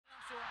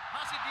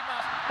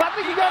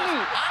Patrick Ghigani.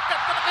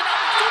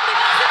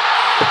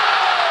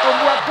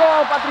 Membuat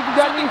gol Patrick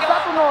Ghigani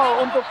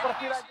 1-0 untuk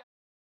Persiraja.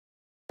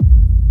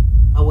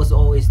 I was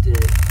always the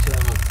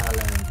eternal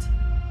talent.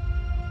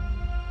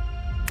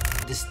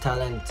 This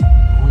talent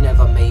who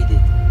never made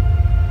it.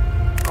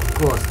 Of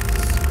course,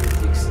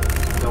 critics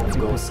don't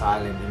go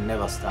silent and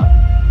never stop.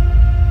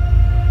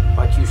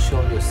 But you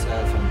show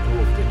yourself and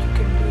prove that you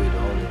can do it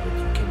all, that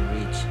you can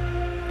reach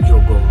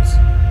your goals.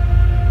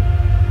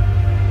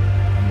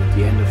 And at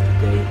the end of the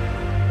day,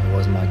 it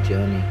was my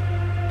journey.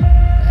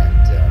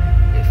 And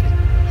if it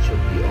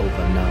should be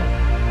over now,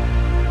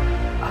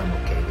 I'm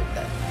okay with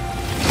that.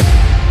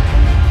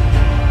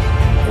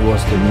 It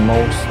was the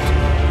most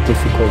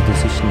difficult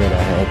decision that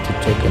I had to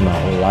take in my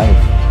whole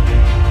life.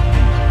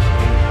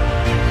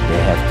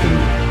 They have to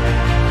leave.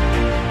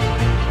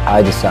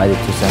 I decided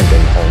to send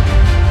them home.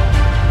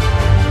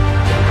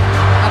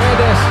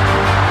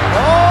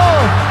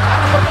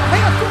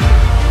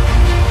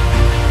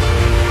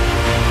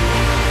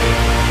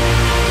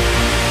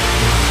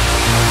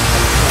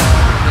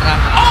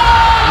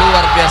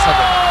 Luar biasa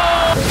tuh.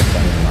 First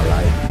time in my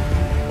life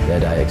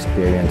that I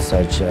experienced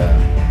such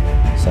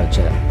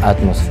an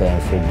atmosphere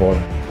in football.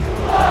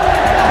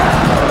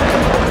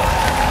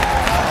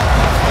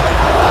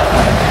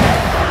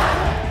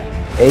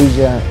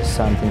 Asia is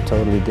something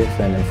totally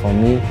different, and for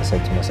me, I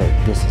said to myself,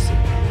 this is it.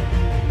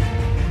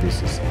 This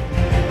is it.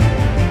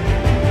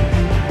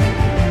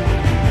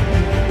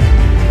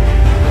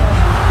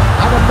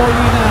 Ada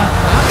Molina,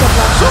 ada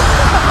langsung.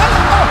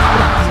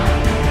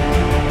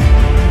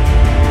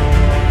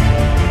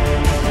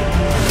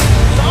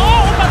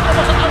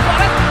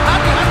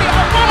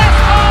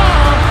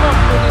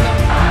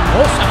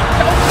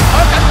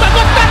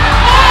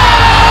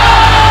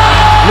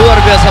 Luar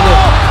biasa Bu.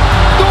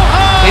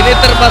 Ini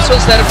termasuk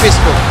servis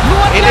Bu.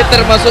 Ini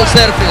termasuk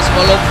servis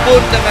walaupun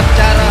dengan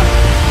cara.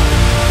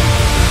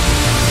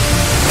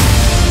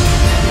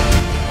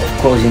 Of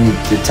course, you need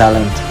the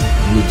talent,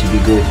 you need to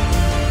be good.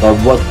 But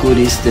what good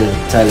is the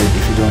talent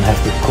if you don't have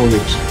the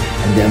courage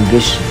and the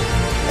ambition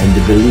and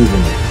the belief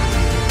in it,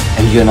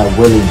 and you're not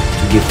willing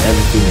to give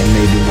everything and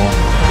maybe more?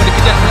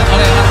 Dikejar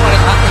oleh Alvarez,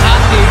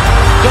 hati-hati.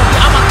 Jordi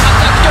aman,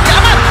 Jordi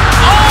aman.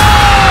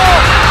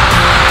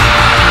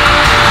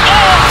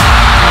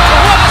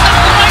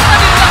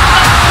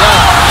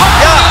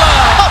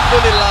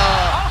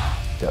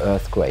 The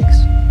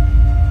earthquakes.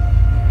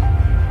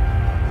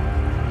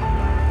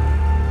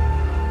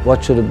 What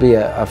should you be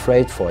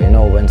afraid for? You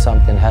know, when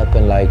something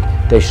happens like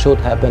they should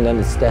happen, then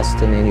it's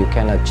destiny and you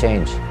cannot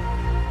change.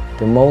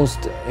 The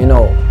most,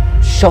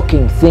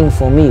 shocking thing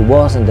for me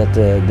wasn't that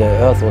the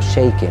earth was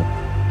shaking.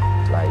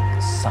 Like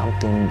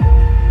something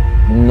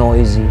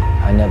noisy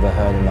I never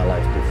heard in my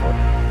life before.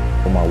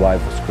 My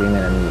wife was screaming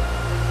at me,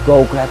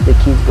 go grab the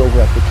kids,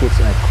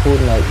 and I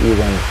could not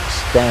even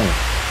stand.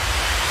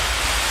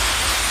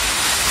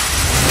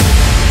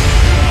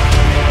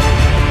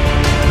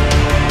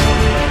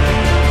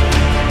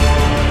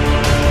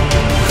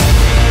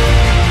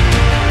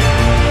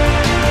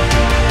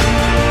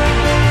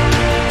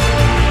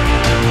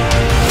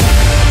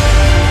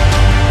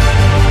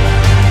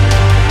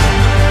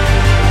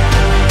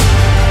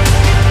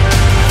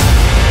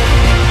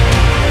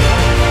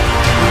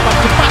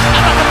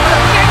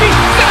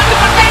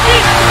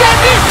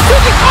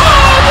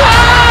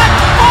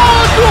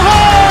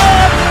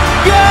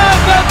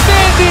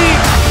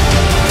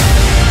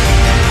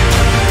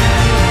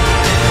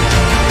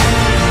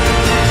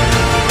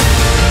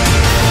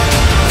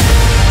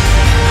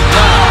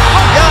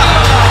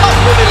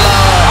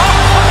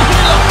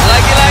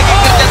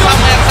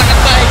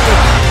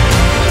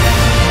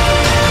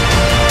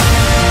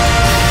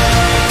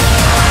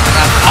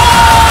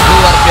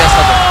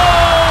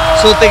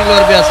 Syuting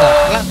luar biasa.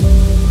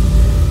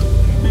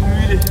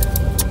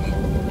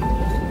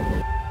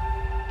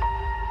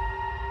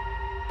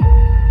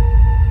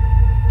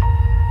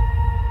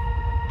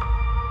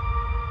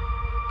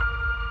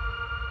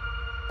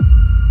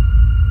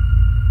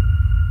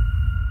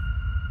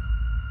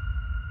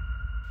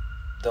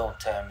 Don't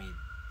tell me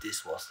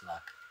this was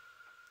luck.